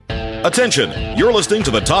Attention, you're listening to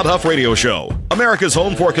the Todd Huff Radio Show, America's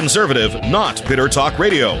home for conservative, not bitter talk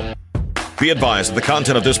radio. Be advised that the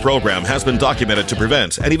content of this program has been documented to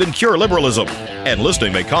prevent and even cure liberalism, and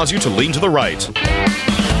listening may cause you to lean to the right.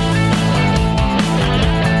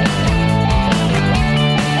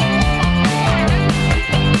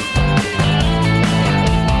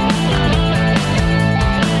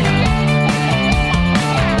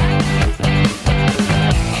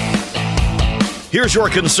 Here's your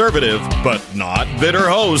conservative, but not bitter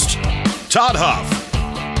host, Todd Huff.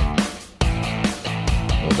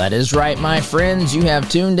 Well, that is right, my friends. You have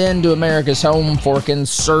tuned in to America's home for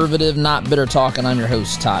conservative, not bitter talk, and I'm your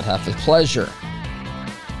host, Todd Huff. It's pleasure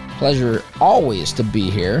always to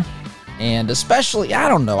be here, and especially, I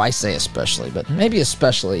don't know, I say especially, but maybe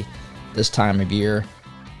especially this time of year,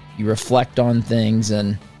 you reflect on things,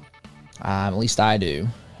 and at least I do,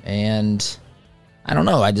 and I don't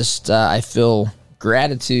know, I feel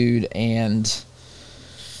gratitude and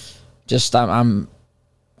just I'm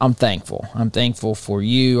thankful. I'm thankful for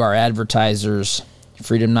you, our advertisers,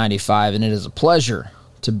 Freedom 95, and it is a pleasure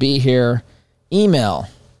to be here. Email,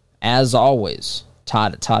 as always,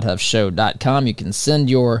 todd@toddhuffshow.com. You can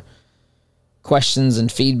send your questions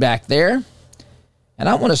and feedback there. And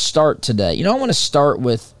I want to start today. I want to start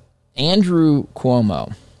with Andrew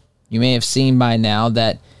Cuomo. You may have seen by now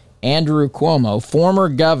that Andrew Cuomo, former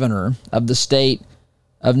governor of the state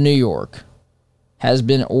of New York, has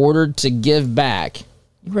been ordered to give back,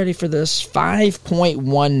 you ready for this,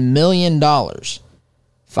 $5.1 million.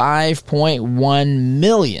 $5.1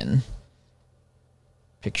 million.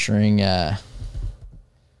 Picturing, what's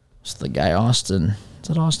the guy, Austin?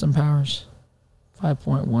 Is it Austin Powers?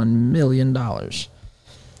 $5.1 million.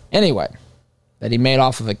 Anyway, that he made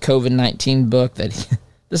off of a COVID-19 book this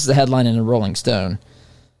is the headline in the Rolling Stone.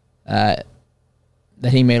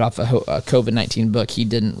 That he made off a COVID-19 book he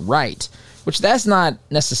didn't write, which that's not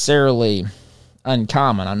necessarily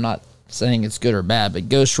uncommon. I'm not saying it's good or bad, but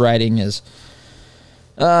ghostwriting is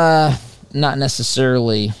not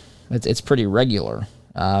necessarily, it's pretty regular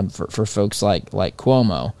for folks like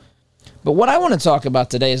Cuomo. But what I want to talk about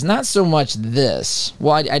today is not so much this.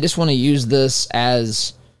 Well, I just want to use this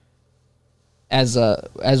as one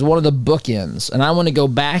of the bookends, and I want to go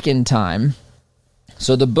back in time.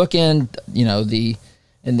 So the bookend,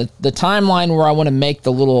 the timeline where I want to make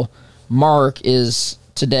the little mark is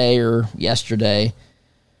today or yesterday,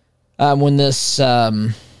 when this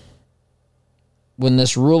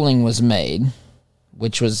ruling was made,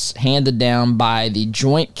 which was handed down by the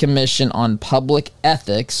Joint Commission on Public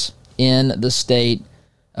Ethics in the state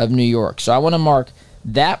of New York. So I want to mark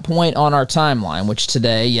that point on our timeline, which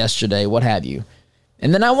today, yesterday, what have you.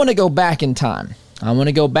 And then I want to go back in time. I want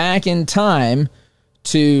to go back in time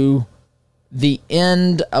to the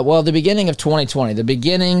beginning of 2020, the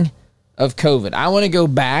beginning of COVID. I want to go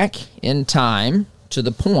back in time to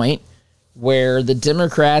the point where the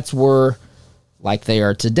Democrats were, like they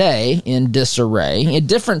are today, in disarray, a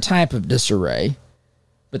different type of disarray,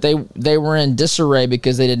 but they were in disarray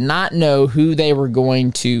because they did not know who they were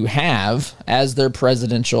going to have as their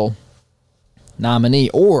presidential nominee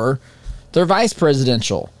or their vice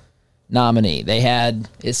presidential nominee. They had,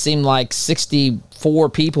 it seemed like 64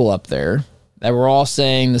 people up there that were all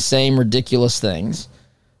saying the same ridiculous things.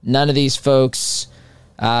 None of these folks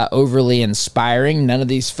overly inspiring. None of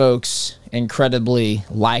these folks incredibly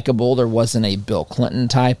likable. There wasn't a Bill Clinton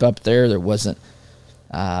type up there. There wasn't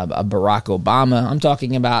a Barack Obama. I'm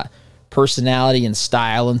talking about personality and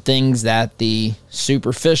style and things that the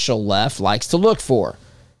superficial left likes to look for.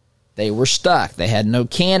 They were stuck. They had no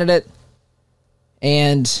candidate.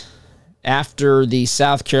 And after the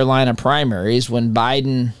South Carolina primaries, when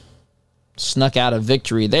Biden snuck out a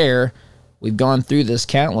victory there, we've gone through this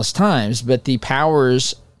countless times, but the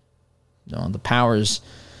powers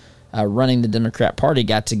running the Democrat Party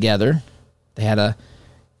got together. They had a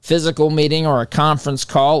physical meeting or a conference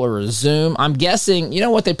call or a Zoom. I'm guessing,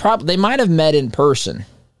 they might have met in person.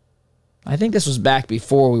 I think this was back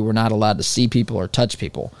before we were not allowed to see people or touch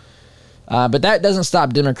people. But that doesn't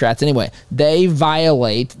stop Democrats anyway. They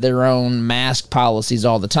violate their own mask policies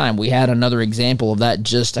all the time. We had another example of that,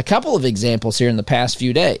 just a couple of examples here in the past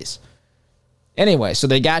few days. Anyway, so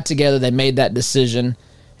they got together, they made that decision,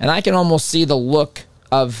 and I can almost see the look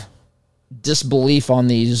of disbelief on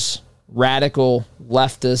these radical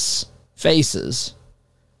leftist faces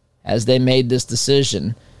as they made this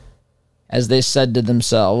decision, as they said to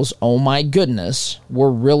themselves, oh my goodness,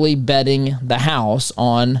 we're really betting the house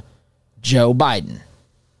on Joe Biden.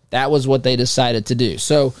 That was what they decided to do.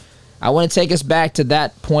 So I want to take us back to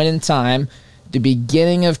that point in time, the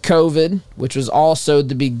beginning of COVID, which was also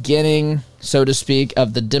the beginning so to speak,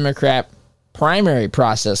 of the Democrat primary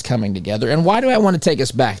process coming together. And why do I want to take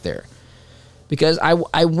us back there? Because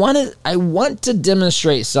I want to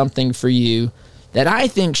demonstrate something for you that I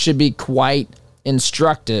think should be quite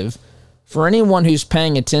instructive for anyone who's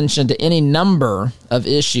paying attention to any number of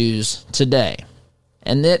issues today.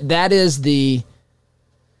 And that is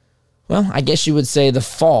I guess you would say the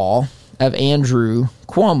fall of Andrew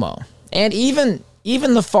Cuomo. And even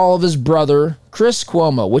the fall of his brother, Chris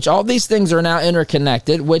Cuomo, which all these things are now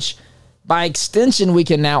interconnected, which by extension we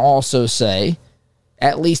can now also say,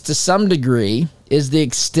 at least to some degree, is the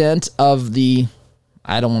extent of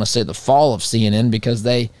I don't want to say the fall of CNN, because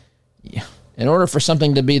in order for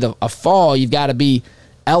something to be a fall, you've got to be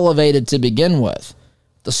elevated to begin with.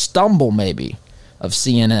 The stumble, maybe, of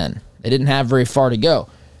CNN. They didn't have very far to go.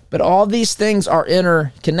 But all these things are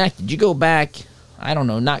interconnected. You go back, I don't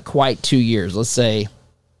know, not quite 2 years, let's say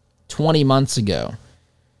 20 months ago.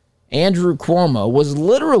 Andrew Cuomo was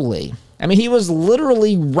literally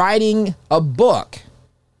writing a book.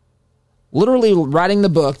 Literally writing the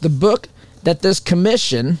book that this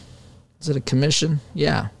commission, is it a commission?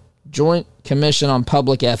 Yeah. Joint Commission on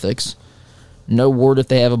Public Ethics. No word if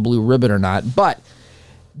they have a blue ribbon or not. But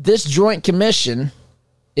this joint commission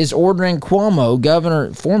is ordering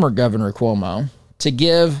Cuomo, former Governor Cuomo, to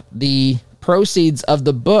give the proceeds of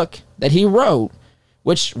the book that he wrote,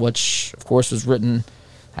 which of course was written,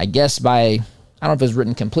 I guess I don't know if it was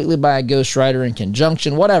written completely by a ghostwriter in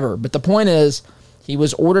conjunction, whatever. But the point is, he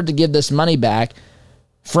was ordered to give this money back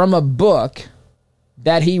from a book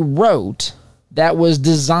that he wrote that was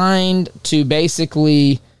designed to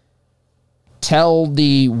basically tell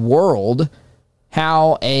the world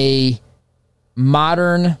how a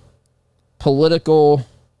modern political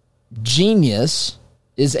genius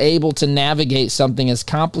is able to navigate something as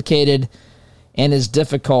complicated and as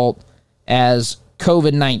difficult as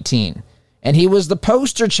COVID-19. And he was the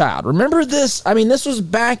poster child. Remember this? I mean, this was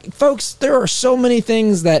back, folks, there are so many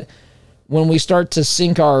things that when we start to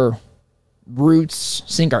sink our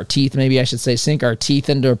teeth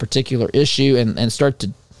into a particular issue and start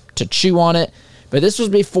to chew on it. But this was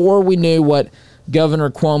before we knew what Governor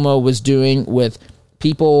Cuomo was doing with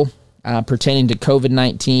people pertaining to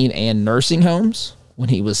COVID-19 and nursing homes, when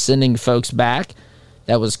he was sending folks back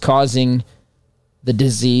that was causing the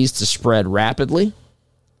disease to spread rapidly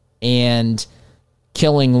and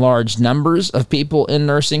killing large numbers of people in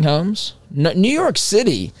nursing homes. New York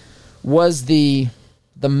City was the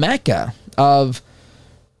mecca of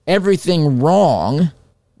everything wrong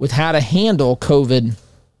with how to handle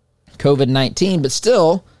COVID-19. But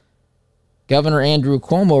still, Governor Andrew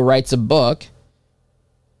Cuomo writes a book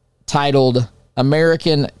titled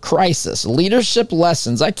American Crisis, Leadership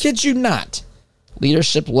Lessons. I kid you not.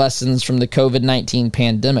 Leadership Lessons from the COVID-19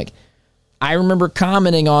 Pandemic. I remember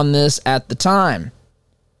commenting on this at the time.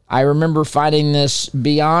 I remember finding this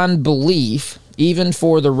beyond belief, even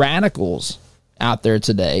for the radicals out there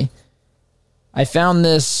today. I found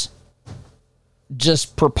this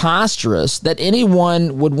just preposterous that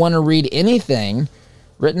anyone would want to read anything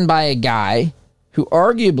written by a guy who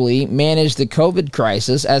arguably managed the COVID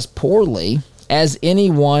crisis as poorly as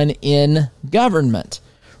anyone in government.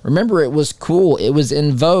 Remember, it was cool. It was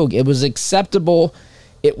in vogue. It was acceptable.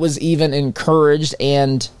 It was even encouraged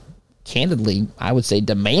and, candidly, I would say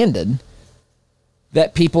demanded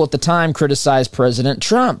that people at the time criticize President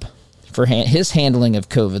Trump for his handling of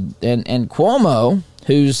COVID. And Cuomo,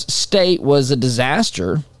 whose state was a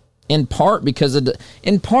disaster, in part because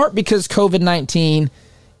COVID-19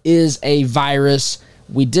 is a virus.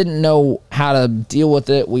 We didn't know how to deal with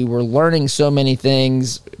it. We were learning so many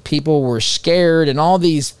things. People were scared, and all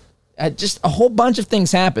these, just a whole bunch of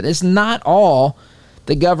things happened. It's not all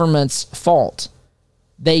the government's fault.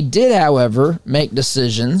 They did, however, make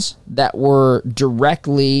decisions that were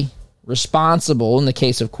directly responsible, in the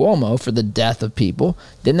case of Cuomo, for the death of people.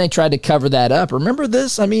 Then they tried to cover that up. Remember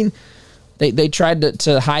this? I mean, they tried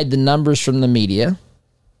to hide the numbers from the media.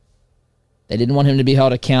 They didn't want him to be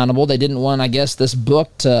held accountable. They didn't want, I guess, this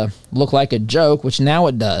book to look like a joke, which now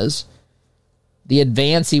it does. The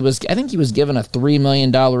advance, I think he was given a $3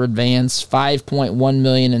 million advance, $5.1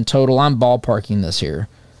 million in total. I'm ballparking this here.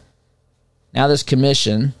 Now this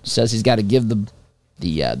commission says he's got to give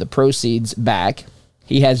the proceeds back.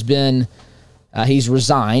 He's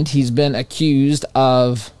resigned. He's been accused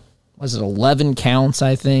of, 11 counts,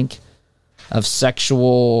 I think, of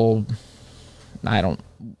sexual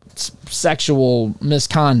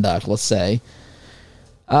misconduct, let's say.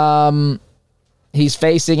 He's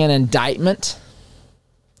facing an indictment,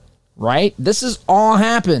 right? This has all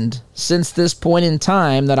happened since this point in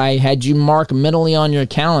time that I had you mark mentally on your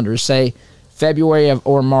calendar. Say February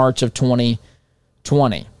or March of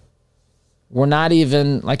 2020. We're not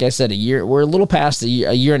even, like I said, we're a little past a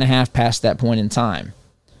year and a half past that point in time.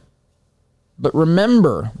 But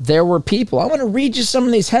remember, there were people. I want to read you some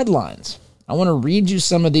of these headlines. I want to read you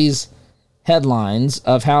some of these headlines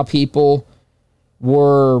of how people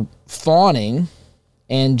were fawning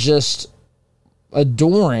and just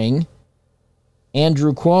adoring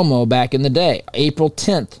Andrew Cuomo back in the day. April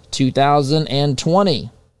 10th,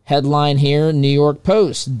 2020. Headline here, New York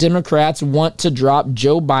Post. Democrats want to drop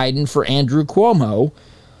Joe Biden for Andrew Cuomo.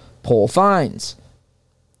 Poll finds.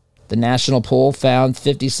 The national poll found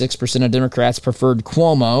 56% of Democrats preferred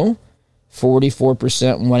Cuomo,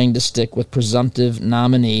 44% wanting to stick with presumptive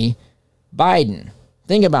nominee Biden.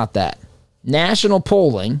 Think about that. National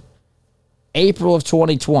polling, April of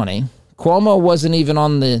 2020. Cuomo wasn't even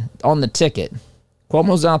on the ticket.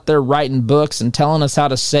 Cuomo's out there writing books and telling us how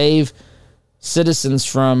to save citizens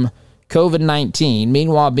from COVID-19,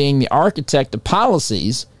 meanwhile being the architect of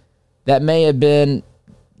policies that may have been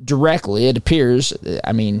directly, it appears,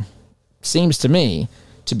 seems to me,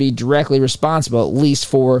 to be directly responsible, at least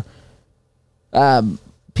for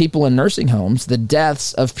people in nursing homes, the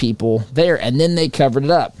deaths of people there, and then they covered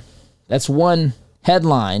it up. That's one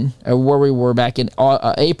headline of where we were back in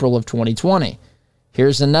April of 2020.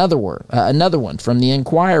 Here's another one from the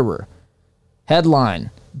Inquirer.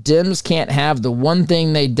 Headline, Dems can't have the one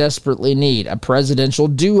thing they desperately need, a presidential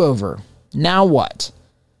do-over. Now what?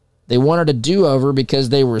 They wanted a do-over because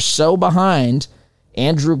they were so behind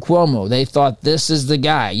Andrew Cuomo. They thought this is the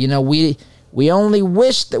guy. We only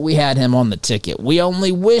wish that we had him on the ticket. We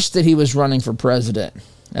only wish that he was running for president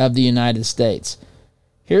of the United States.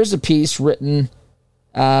 Here's a piece written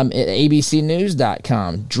at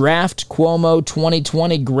abcnews.com. Draft Cuomo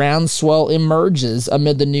 2020 groundswell emerges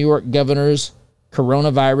amid the New York governor's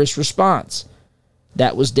coronavirus response.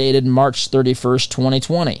 That was dated March 31st,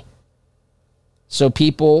 2020. So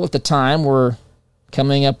people at the time were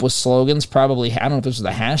coming up with slogans, probably, I don't know if this was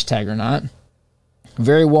a hashtag or not.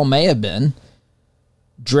 Very well may have been.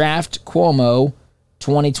 Draft Cuomo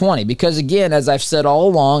 2020. Because again, as I've said all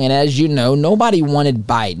along, and as you know, nobody wanted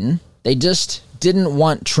Biden. They just didn't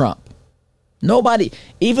want Trump. Nobody,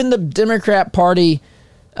 even the Democrat Party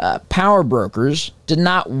power brokers did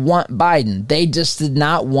not want Biden. They just did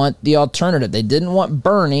not want the alternative. They didn't want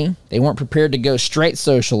Bernie. They weren't prepared to go straight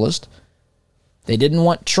socialist. They didn't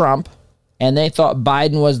want Trump. And they thought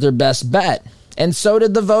Biden was their best bet. And so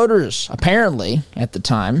did the voters, apparently, at the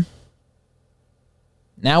time.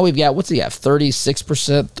 Now we've got,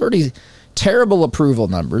 36%, 30 terrible approval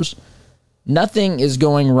numbers. Nothing is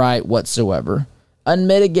going right whatsoever.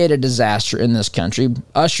 Unmitigated disaster in this country,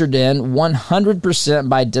 ushered in 100%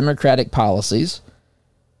 by Democratic policies.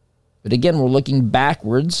 But again, we're looking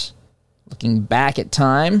backwards, looking back at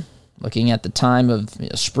time, looking at the time of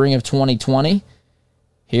spring of 2020.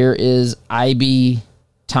 Here is ibtimes.com.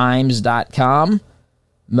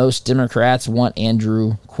 Most Democrats want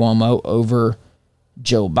Andrew Cuomo over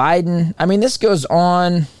Joe Biden. This goes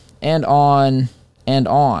on and on and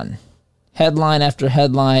on. Headline after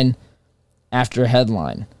headline after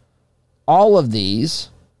headline. All of these,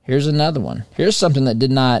 here's another one. Here's something that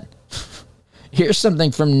did not, here's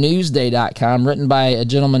something from Newsday.com written by a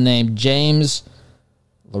gentleman named James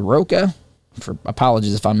LaRocca.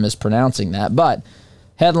 Apologies if I'm mispronouncing that, but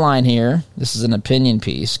headline here, this is an opinion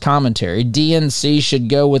piece, commentary, DNC should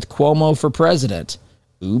go with Cuomo for president.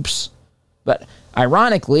 Oops. But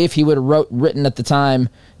ironically, if he would have written at the time,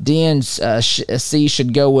 DNC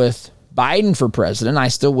should go with Biden for president, I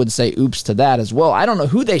still would say oops to that as well. I don't know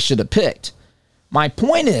who they should have picked. My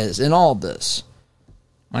point is in all this,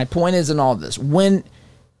 when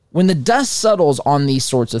the dust settles on these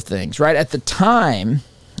sorts of things, right? At the time,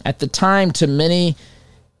 to many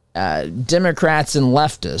Democrats and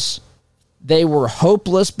leftists, they were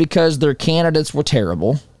hopeless because their candidates were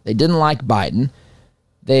terrible. They didn't like Biden.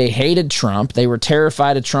 They hated Trump. They were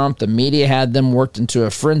terrified of Trump. The media had them worked into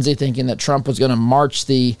a frenzy thinking that Trump was going to march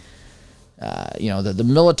the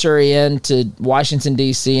military into Washington,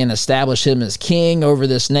 D.C. and establish him as king over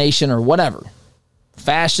this nation or whatever.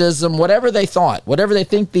 Fascism, whatever they thought, whatever they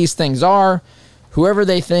think these things are, whoever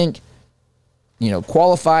they think,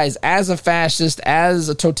 qualifies as a fascist, as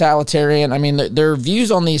a totalitarian. Their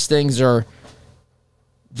views on these things are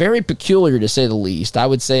very peculiar, to say the least. I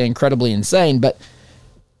would say incredibly insane, but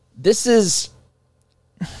this is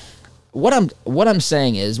what I'm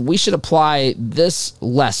saying is we should apply this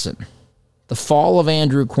lesson, the fall of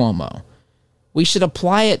Andrew Cuomo. We should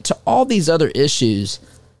apply it to all these other issues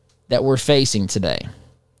that we're facing today.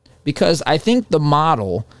 Because I think the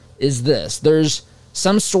model is this. There's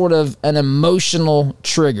some sort of an emotional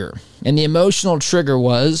trigger. And the emotional trigger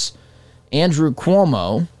was Andrew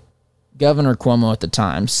Cuomo, Governor Cuomo at the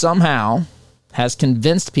time, somehow has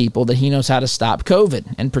convinced people that he knows how to stop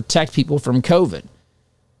COVID and protect people from COVID.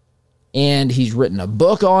 And he's written a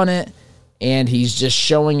book on it, and he's just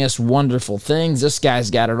showing us wonderful things. This guy's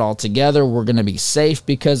got it all together. We're going to be safe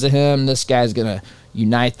because of him. This guy's going to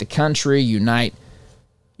unite the country, unite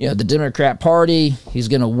the Democrat Party. He's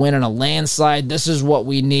going to win in a landslide. This is what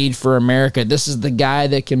we need for America. This is the guy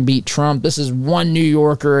that can beat Trump. This is one New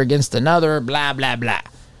Yorker against another, blah, blah, blah.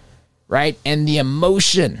 Right? And the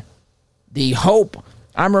emotion, the hope.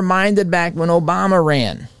 I'm reminded back when Obama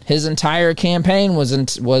ran. His entire campaign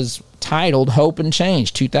was titled Hope and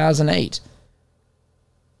Change, 2008.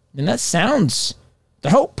 And that sounds, the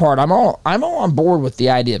hope part, I'm all on board with the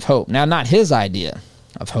idea of hope. Now, not his idea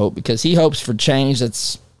of hope, because he hopes for change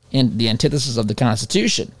that's in the antithesis of the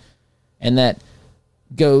Constitution, and that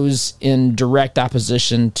goes in direct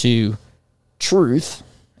opposition to truth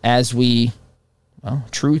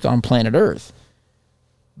truth on planet Earth.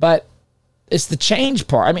 But it's the change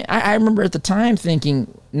part. I mean, I remember at the time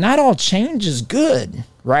thinking, not all change is good,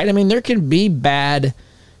 right? I mean, there can be bad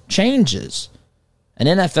changes. An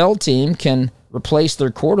NFL team can replace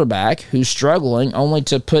their quarterback who's struggling only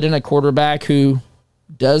to put in a quarterback who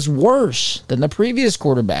does worse than the previous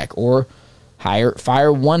quarterback, or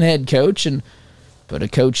fire one head coach and put a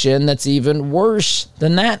coach in that's even worse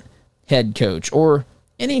than that head coach, or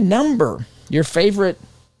any number. Your favorite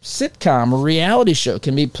sitcom or reality show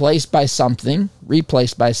can be replaced by something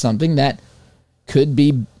that could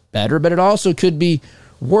be better, but it also could be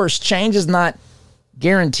worse. Change is not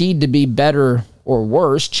guaranteed to be better or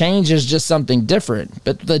worse. Change is just something different,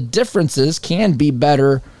 but the differences can be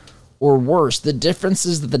better or worse. The difference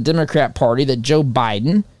is that the Democrat Party, that Joe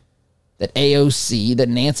Biden, that AOC, that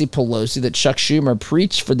Nancy Pelosi, that Chuck Schumer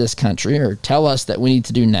preach for this country, or tell us that we need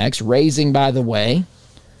to do next, raising, by the way,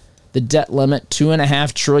 the debt limit,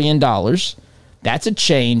 $2.5 trillion. That's a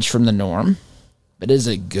change from the norm. But is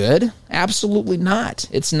it good? Absolutely not.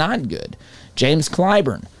 It's not good. James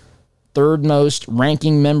Clyburn, third most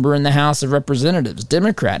ranking member in the House of Representatives,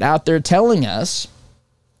 Democrat, out there telling us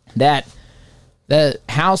that the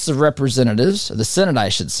House of Representatives, the Senate, I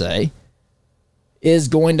should say, is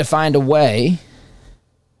going to find a way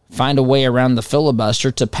around the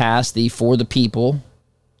filibuster to pass the For the People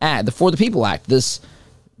Act, this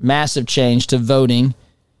massive change to voting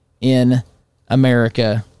in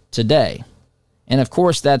America today. And of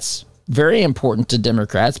course, that's very important to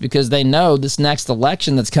Democrats, because they know this next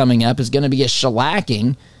election that's coming up is going to be a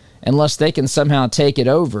shellacking unless they can somehow take it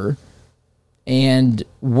over and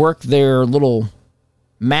work their little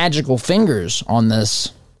magical fingers on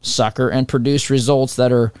this sucker and produce results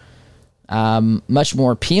that are much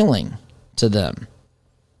more appealing to them.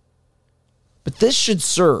 But this should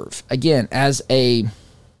serve, again, as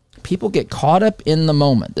people get caught up in the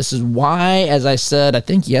moment. This is why, as I said, I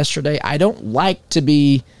think yesterday, I don't like to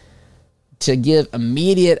give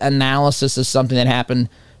immediate analysis of something that happened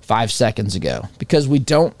 5 seconds ago, because we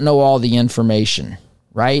don't know all the information,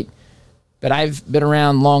 right? But I've been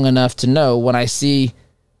around long enough to know when I see,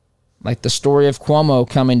 like, the story of Cuomo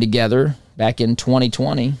coming together back in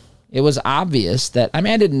 2020, it was obvious that, I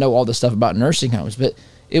didn't know all the stuff about nursing homes, but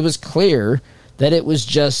it was clear that it was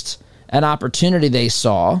just an opportunity they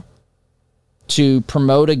saw to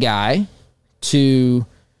promote a guy, to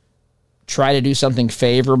try to do something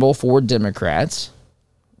favorable for Democrats,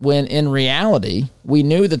 when in reality, we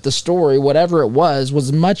knew that the story, whatever it was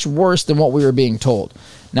much worse than what we were being told.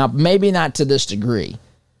 Now, maybe not to this degree,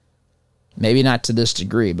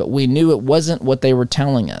 but we knew it wasn't what they were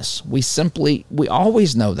telling us. We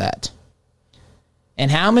always know that. And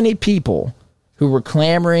how many people who were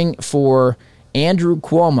clamoring for Andrew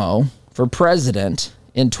Cuomo for president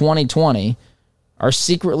in 2020 are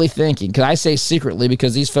secretly thinking, because I say secretly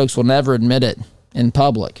because these folks will never admit it in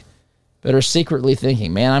public, but are secretly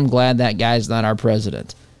thinking, man, I'm glad that guy's not our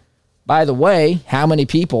president. By the way, how many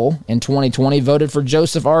people in 2020 voted for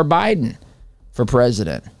Joseph R. Biden for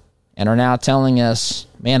president and are now telling us,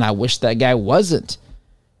 man, I wish that guy wasn't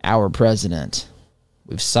our president?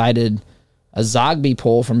 We've cited a Zogby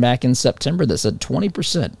poll from back in September that said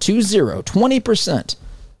 20%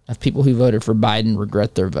 of people who voted for Biden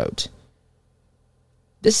regret their vote.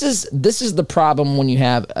 This is the problem when you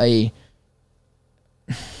have an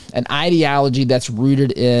ideology that's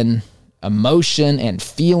rooted in emotion and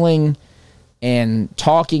feeling and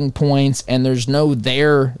talking points, and there's no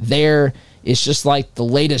there. It's just like the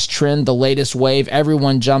latest trend, the latest wave.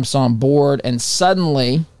 Everyone jumps on board, and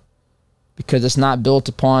suddenly, because it's not built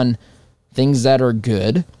upon things that are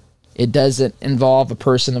good, It doesn't involve a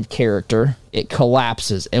person of character. It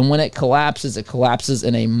collapses. And when it collapses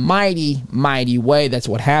in a mighty, mighty way. That's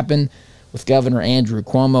what happened with Governor Andrew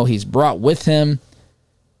Cuomo. He's brought with him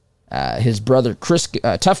his brother,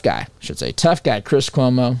 tough guy Chris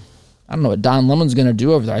Cuomo. I don't know what Don Lemon's going to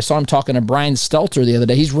do over there. I saw him talking to Brian Stelter the other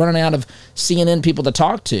day. He's running out of CNN people to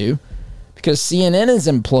talk to because CNN is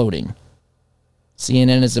imploding.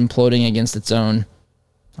 CNN is imploding against its own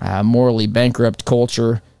morally bankrupt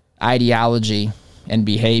culture, ideology, and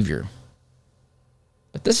behavior.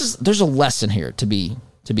 But there's a lesson here to be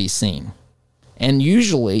seen. And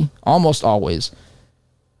usually, almost always,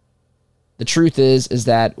 the truth is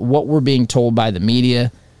that what we're being told by the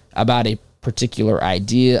media about a particular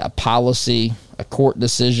idea, a policy, a court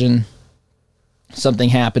decision, something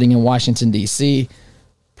happening in Washington, D.C.,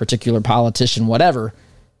 particular politician, whatever,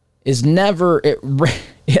 is never,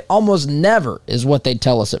 it almost never is what they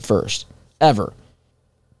tell us at first, ever.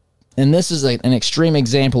 And this is an extreme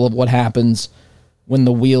example of what happens when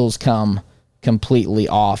the wheels come completely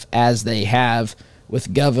off, as they have with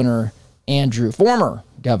former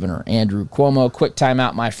Governor Andrew Cuomo. Quick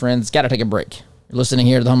timeout, my friends. Got to take a break. You're listening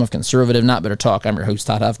here to the home of conservative, not bitter talk. I'm your host,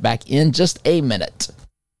 Todd Huff. Back in just a minute.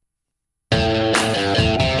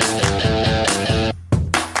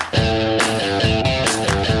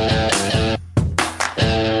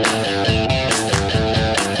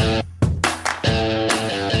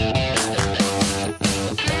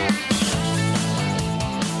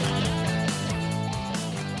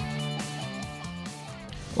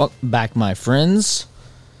 Welcome back, my friends.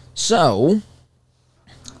 So,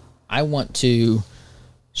 I want to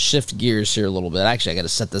shift gears here a little bit. Actually, I got to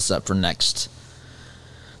set this up for the next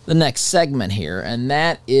segment here, and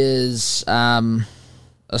that is a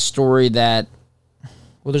story that,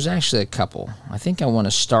 well, there's actually a couple. I think I want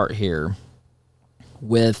to start here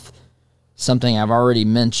with something I've already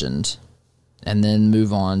mentioned, and then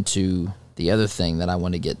move on to the other thing that I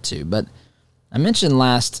want to get to. But I mentioned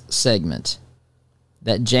last segment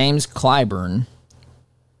that James Clyburn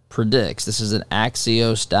predicts, this is at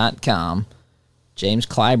Axios.com, James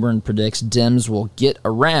Clyburn predicts Dems will get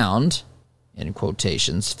around, in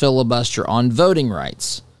quotations, filibuster on voting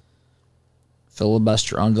rights.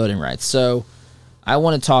 Filibuster on voting rights. So I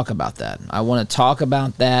want to talk about that. I want to talk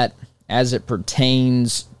about that as it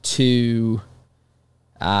pertains to,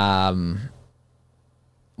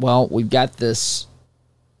 we've got this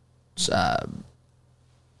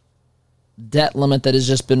debt limit that has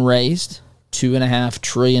just been raised. $2.5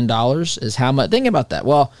 trillion is how much. Think about that.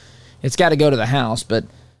 Well, it's got to go to the House, but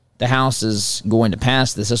the House is going to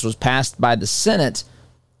pass this. This was passed by the Senate,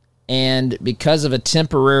 and because of a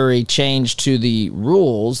temporary change to the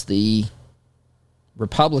rules, the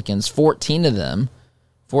Republicans, 14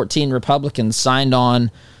 Republicans signed on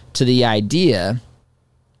to the idea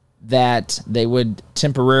that they would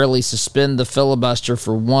temporarily suspend the filibuster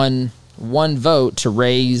for one vote to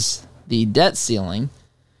raise the debt ceiling.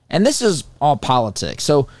 And this is all politics.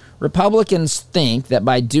 So Republicans think that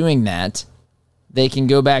by doing that, they can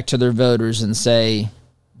go back to their voters and say,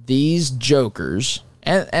 these jokers,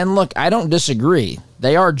 and look, I don't disagree.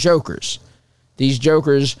 They are jokers. These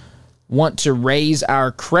jokers want to raise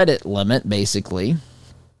our credit limit, basically,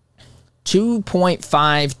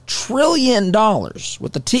 $2.5 trillion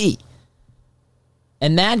with a T.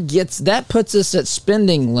 And that puts us at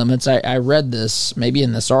spending limits. I read this, maybe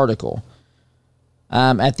in this article,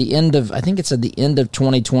 at the end of, I think it's at the end of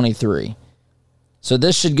 2023. So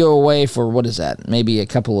this should go away for, what is that, maybe a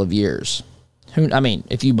couple of years.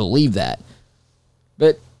 If you believe that.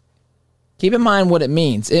 But keep in mind what it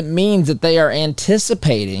means. It means that they are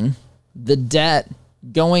anticipating the debt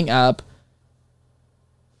going up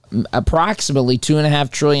approximately $2.5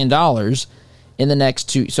 trillion in the next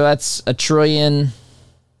two. So that's $1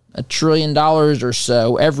 trillion or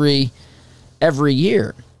so every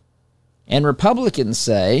year. And Republicans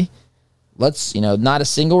say, not a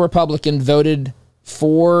single Republican voted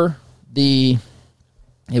for it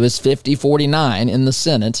was 50-49 in the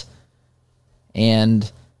Senate. And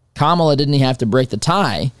Kamala didn't even have to break the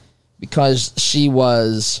tie because she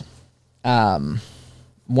was, one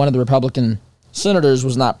of the Republican senators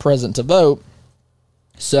was not present to vote.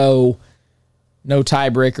 So no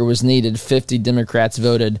tiebreaker was needed. 50 Democrats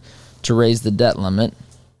voted to raise the debt limit.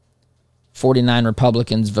 49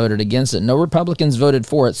 Republicans voted against it. No Republicans voted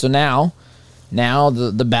for it. So now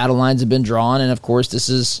the battle lines have been drawn, and of course this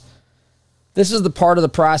is the part of the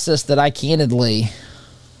process that I candidly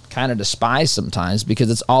kind of despise sometimes because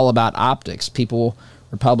it's all about optics.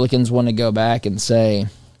 Republicans want to go back and say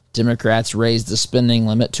Democrats raised the spending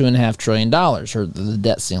limit $2.5 trillion, or the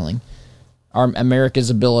debt ceiling, America's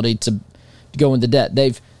ability to go into debt.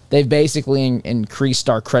 they've basically increased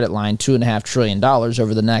our credit line $2.5 trillion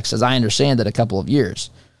over the next, as I understand it, a couple of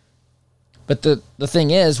years. But the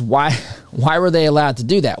thing is, why were they allowed to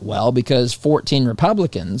do that? Well, because 14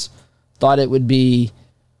 Republicans thought it would be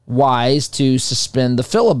wise to suspend the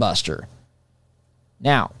filibuster.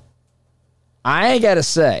 Now, I got to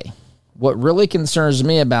say, what really concerns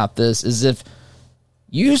me about this is if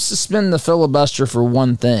you suspend the filibuster for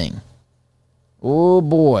one thing, oh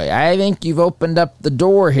boy, I think you've opened up the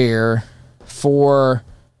door here for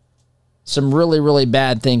some really, really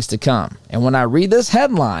bad things to come. And when I read this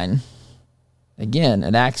headline, again,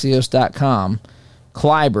 at Axios.com,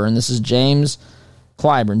 Clyburn, this is Jim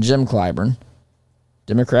Clyburn,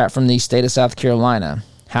 Democrat from the state of South Carolina,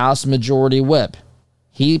 House Majority Whip.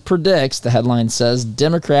 He predicts, the headline says,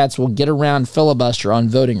 Democrats will get around filibuster on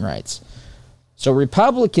voting rights. So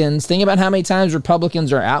Republicans, think about how many times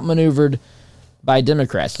Republicans are outmaneuvered by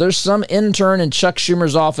Democrats. There's some intern in Chuck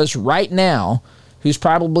Schumer's office right now who's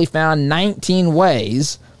probably found 19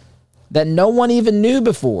 ways that no one even knew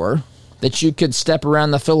before that you could step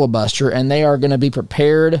around the filibuster, and they are going to be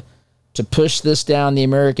prepared to push this down the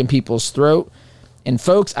American people's throat. And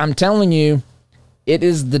folks, I'm telling you, it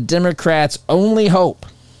is the Democrats' only hope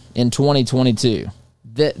in 2022.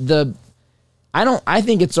 I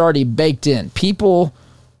think it's already baked in. People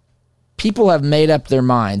have made up their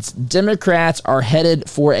minds. Democrats are headed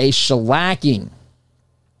for a shellacking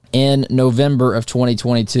in November of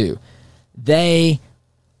 2022. They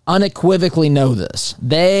unequivocally know this.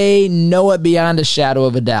 They know it beyond a shadow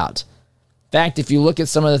of a doubt. In fact, if you look at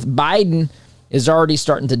some of this, Biden is already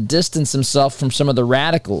starting to distance himself from some of the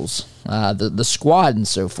radicals, the squad and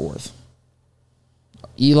so forth.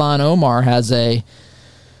 Ilhan Omar has a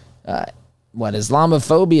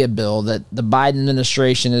Islamophobia bill that the Biden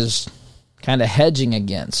administration is kind of hedging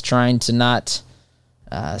against, trying to not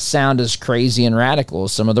sound as crazy and radical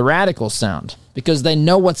as some of the radicals sound, because they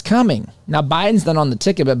know what's coming. Now, Biden's not on the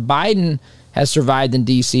ticket, but Biden has survived in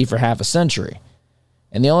D.C. for half a century.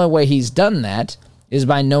 And the only way he's done that is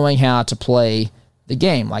by knowing how to play the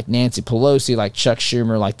game, like Nancy Pelosi, like Chuck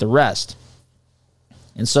Schumer, like the rest.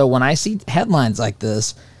 And so when I see headlines like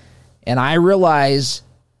this, and I realize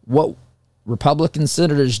what Republican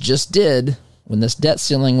senators just did when this debt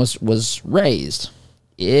ceiling was raised,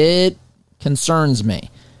 it concerns me.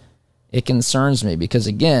 It concerns me because,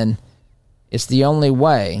 again, it's the only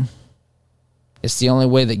way. It's the only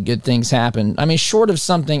way that good things happen. I mean, short of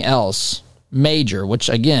something else major, which,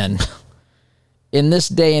 again, in this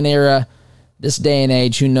day and era, this day and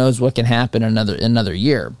age, who knows what can happen in another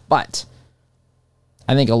year. But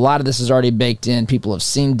I think a lot of this is already baked in. People have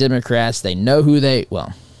seen Democrats. They know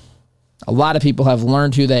a lot of people have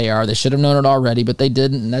learned who they are. They should have known it already, but they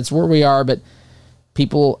didn't, and that's where we are. But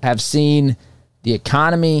people have seen the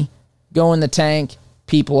economy go in the tank.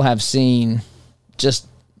 People have seen just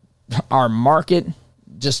our market,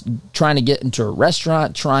 just trying to get into a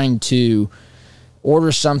restaurant, trying to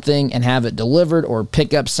order something and have it delivered, or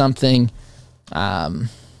pick up something as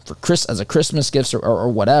a Christmas gift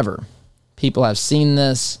or whatever. People have seen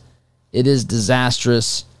this. It is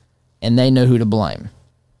disastrous, and they know who to blame.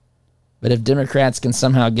 But if Democrats can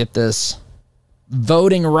somehow get this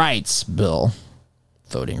voting rights bill,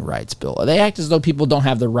 they act as though people don't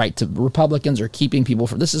have the right to. Republicans are keeping people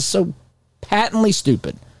from. This is so patently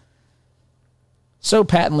stupid. So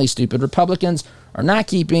patently stupid. Republicans are not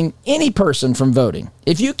keeping any person from voting.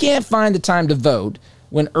 If you can't find the time to vote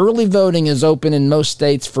when early voting is open in most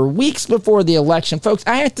states for weeks before the election, folks,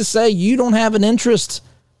 I have to say you don't have an interest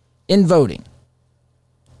in voting.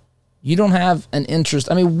 You don't have an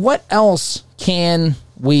interest. I mean, what else can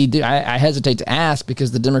we do? I hesitate to ask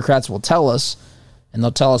because the Democrats will tell us, and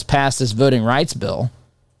they'll tell us pass this voting rights bill,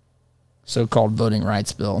 so-called voting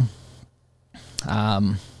rights bill,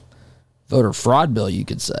 voter fraud bill, you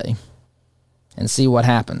could say, and see what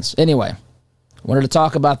happens. Anyway, wanted to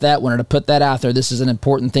talk about that, wanted to put that out there. This is an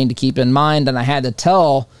important thing to keep in mind, and I had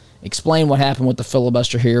to explain what happened with the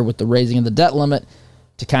filibuster here with the raising of the debt limit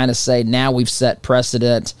to kind of say now we've set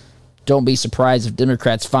precedent. Don't be surprised if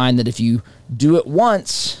Democrats find that if you do it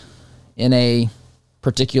once in a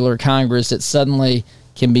particular Congress, it suddenly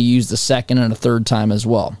can be used a second and a third time as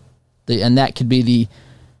well. And that could be the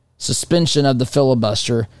suspension of the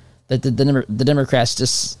filibuster that the Democrats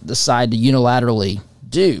just decide to unilaterally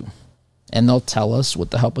do. And they'll tell us with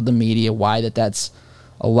the help of the media why that's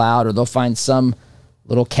allowed, or they'll find some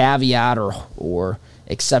little caveat or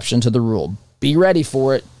exception to the rule. Be ready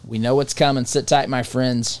for it. We know what's coming. Sit tight, my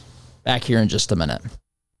friends. Back here in just a minute.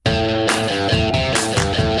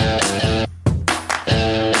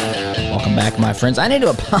 Welcome back, my friends. I need to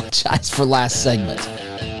apologize for last segment.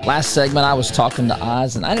 Last segment, I was talking to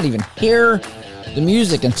Oz, and I didn't even hear the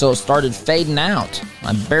music until it started fading out.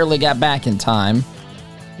 I barely got back in time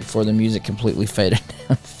before the music completely faded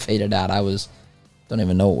out. Don't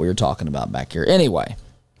even know what we were talking about back here. Anyway,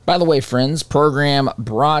 by the way, friends, program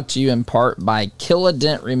brought to you in part by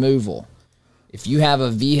Kill-A-Dent Removal. If you have a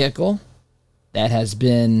vehicle that has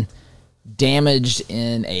been damaged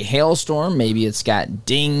in a hailstorm, maybe it's got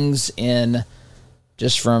dings in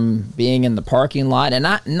just from being in the parking lot, and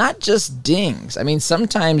not just dings. I mean,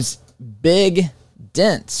 sometimes big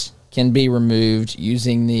dents can be removed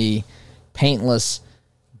using the paintless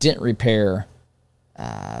dent repair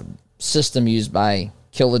system used by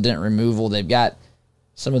Kill-A-Dent Removal. They've got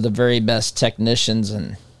some of the very best technicians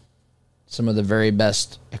and some of the very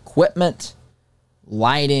best equipment,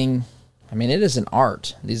 lighting. I mean, it is an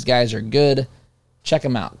art. These guys are good. Check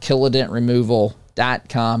them out,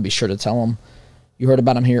 killadentremoval.com. Be sure to tell them you heard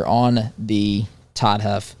about them here on the Todd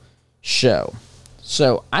Huff Show.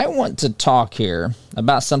 So I want to talk here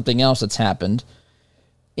about something else that's happened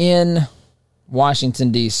in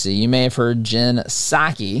Washington, D.C. You may have heard Jen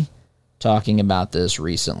Psaki talking about this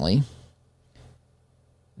recently.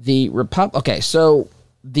 So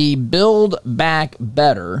the Build Back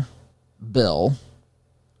Better bill,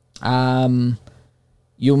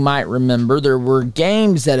 you might remember there were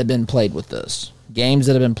games that have been played with this.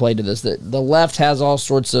 The left has all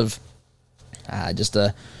sorts of just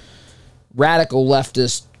a radical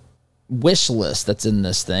leftist wish list that's in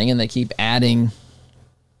this thing, and they keep adding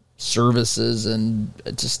services and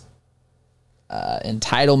just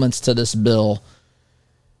entitlements to this bill.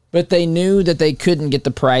 But they knew that they couldn't get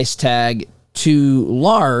the price tag too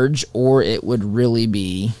large, or it would really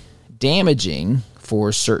be damaging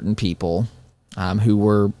for certain people who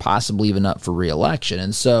were possibly even up for re-election.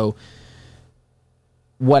 And so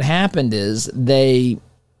what happened is when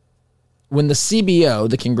the CBO,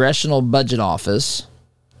 the Congressional Budget Office,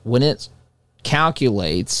 when it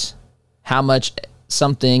calculates how much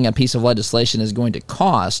a piece of legislation is going to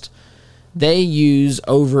cost, they use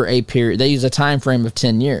a time frame of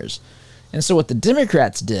 10 years. And so what the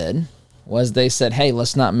Democrats did was they said, hey,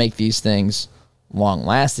 let's not make these things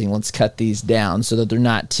long-lasting. Let's cut these down so that they're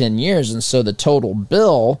not 10 years. And so the total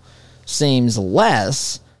bill seems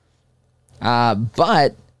less.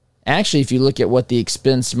 But actually, if you look at what the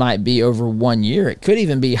expense might be over 1 year, it could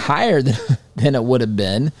even be higher than it would have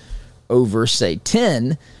been over, say,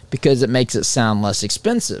 10, because it makes it sound less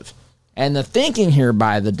expensive. And the thinking here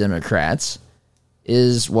by the Democrats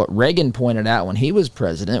is what Reagan pointed out when he was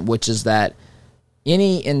president, which is that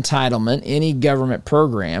any entitlement, any government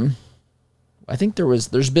program, I think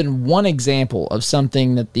there's been one example of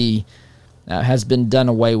something that has been done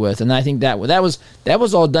away with, and I think that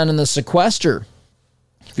was all done in the sequester.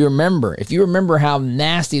 If you remember how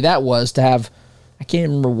nasty that was to have, I can't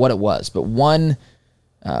remember what it was, but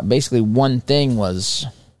basically one thing was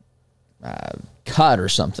cut or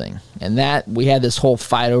something, and that we had this whole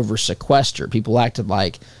fight over sequester. People acted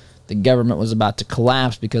like the government was about to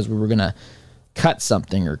collapse because we were going to cut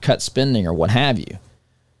something or cut spending or what have you.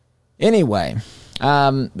 Anyway,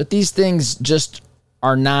 but these things just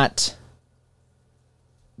are not,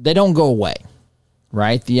 they don't go away,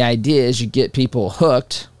 right? The idea is you get people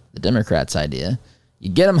hooked, the Democrats' idea. You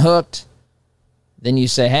get them hooked, then you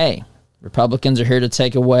say, hey, Republicans are here to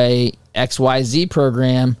take away XYZ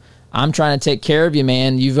program. I'm trying to take care of you,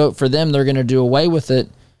 man. You vote for them, they're going to do away with it.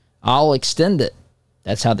 I'll extend it.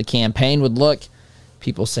 That's how the campaign would look.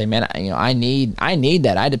 People say, man, I need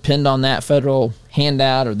that. I depend on that federal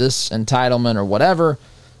handout or this entitlement or whatever.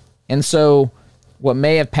 And so what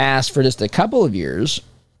may have passed for just a couple of years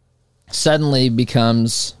suddenly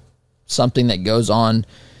becomes something that goes on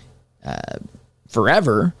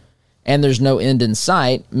forever, and there's no end in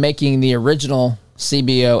sight, making the original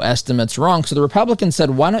CBO estimates wrong. So the Republicans said,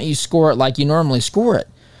 why don't you score it like you normally score it?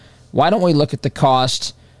 Why don't we look at the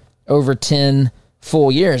cost over 10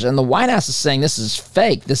 full years? And the White House is saying this is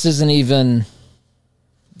fake. This isn't even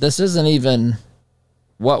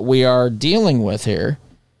what we are dealing with here.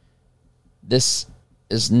 This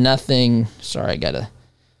is nothing. Sorry, I got a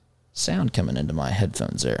sound coming into my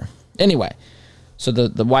headphones there. Anyway, so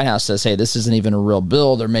the White House says, hey, this isn't even a real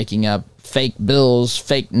bill. They're making up fake bills,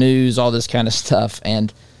 fake news, all this kind of stuff.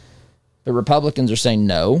 And the Republicans are saying,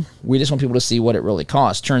 no, we just want people to see what it really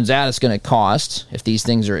costs. Turns out it's going to cost, if these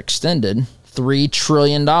things are extended, $3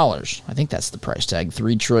 trillion. I think that's the price tag,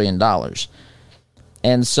 $3 trillion.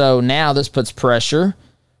 And so now this puts pressure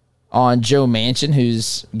on Joe Manchin,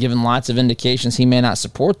 who's given lots of indications he may not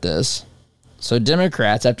support this. So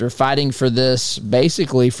Democrats, after fighting for this,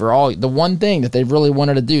 basically for all the one thing that they really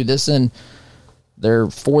wanted to do, this in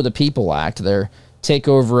their For the People Act, their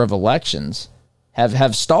takeover of elections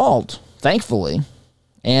have stalled, thankfully,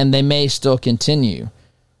 and they may still continue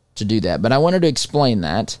to do that. But I wanted to explain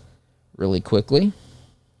that really quickly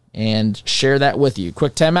and share that with you.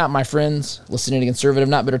 Quick time out, my friends. Listening to Conservative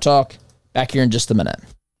Not Bitter Talk. Back here in just a minute.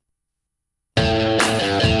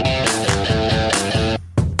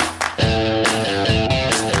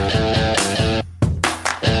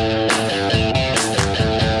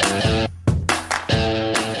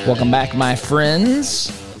 Welcome back, my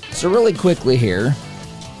friends. So really quickly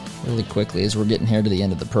as we're getting here to the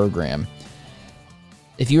end of the program,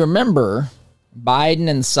 if you remember, Biden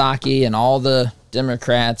and Psaki and all the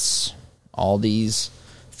Democrats, all these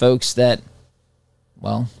folks that,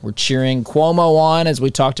 well, were cheering Cuomo on, as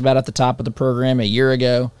we talked about at the top of the program a year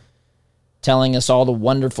ago, telling us all the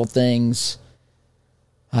wonderful things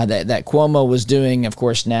that Cuomo was doing. Of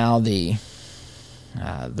course, now the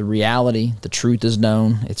reality, the truth is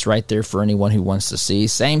known. It's right there for anyone who wants to see.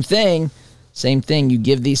 Same thing. You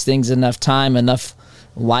give these things enough time, enough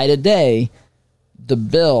light of day, the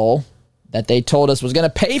bill that they told us was going to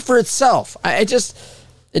pay for itself. It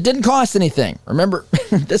didn't cost anything. Remember,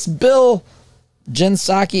 this bill, Jen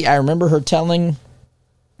Psaki, I remember her telling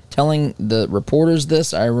the reporters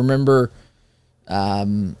this. I remember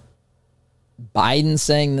Biden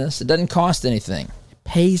saying this. It doesn't cost anything. It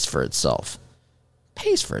pays for itself.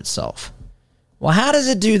 Well, how does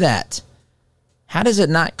it do that? How does it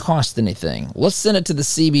not cost anything? Let's send it to the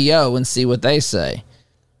CBO and see what they say.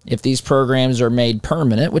 If these programs are made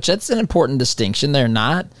permanent, which that's an important distinction. They're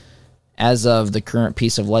not as of the current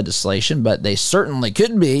piece of legislation, but they certainly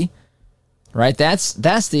could be, right? That's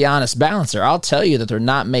the honest balance there. I'll tell you that they're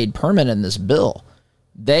not made permanent in this bill.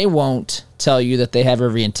 They won't tell you that they have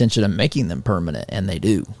every intention of making them permanent, and they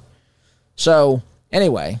do. So,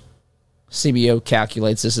 anyway, CBO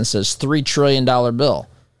calculates this and says $3 trillion bill.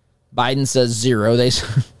 Biden says zero.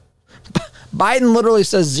 Biden literally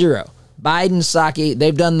says zero. Biden, Psaki,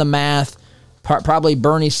 they've done the math. Probably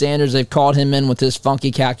Bernie Sanders, they've called him in with his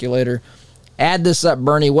funky calculator. Add this up,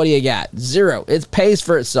 Bernie. What do you got? Zero. It pays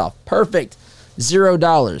for itself. Perfect. $0.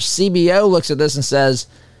 CBO looks at this and says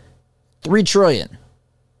 $3 trillion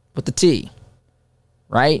with the T,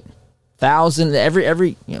 right? 1,000.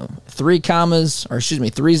 Every 3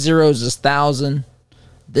 zeros is 1,000.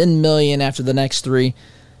 Then million after the next 3.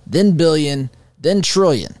 Then billion. Then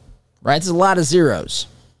trillion. Right? It's a lot of zeros.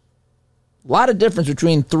 A lot of difference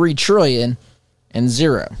between 3 trillion and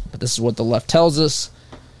zero. But this is what the left tells us.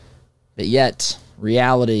 But yet,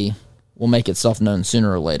 reality will make itself known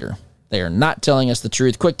sooner or later. They are not telling us the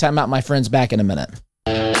truth. Quick time out, my friends. Back in a minute.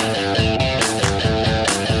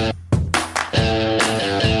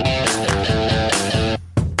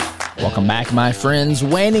 Welcome back, my friends.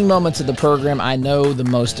 Waning moments of the program. I know the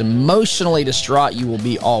most emotionally distraught you will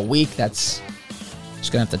be all week. That's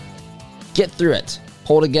just going to have to get through it.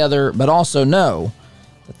 Pull together, but also know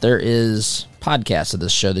that there is podcasts of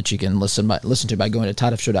this show that you can listen to by going to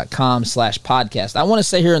toddofshow.com/podcast. I want to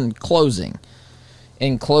say here in closing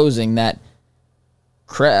that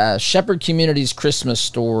Shepherd Community's Christmas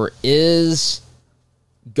store is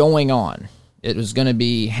going on. It was going to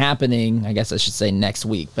be happening, I guess I should say next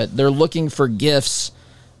week, but they're looking for gifts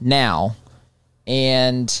now,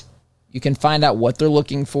 and you can find out what they're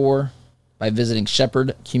looking for by visiting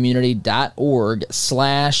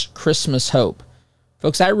shepherdcommunity.org/Christmas Hope.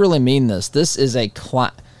 Folks, I really mean this. This is I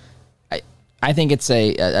think it's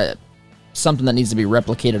a something that needs to be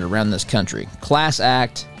replicated around this country. Class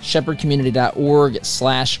act,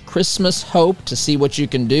 shepherdcommunity.org/Christmas Hope to see what you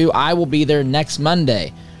can do. I will be there next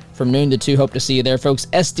Monday from noon to 2. Hope to see you there, folks.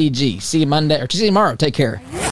 SDG. See you Monday, or see you tomorrow. Take care.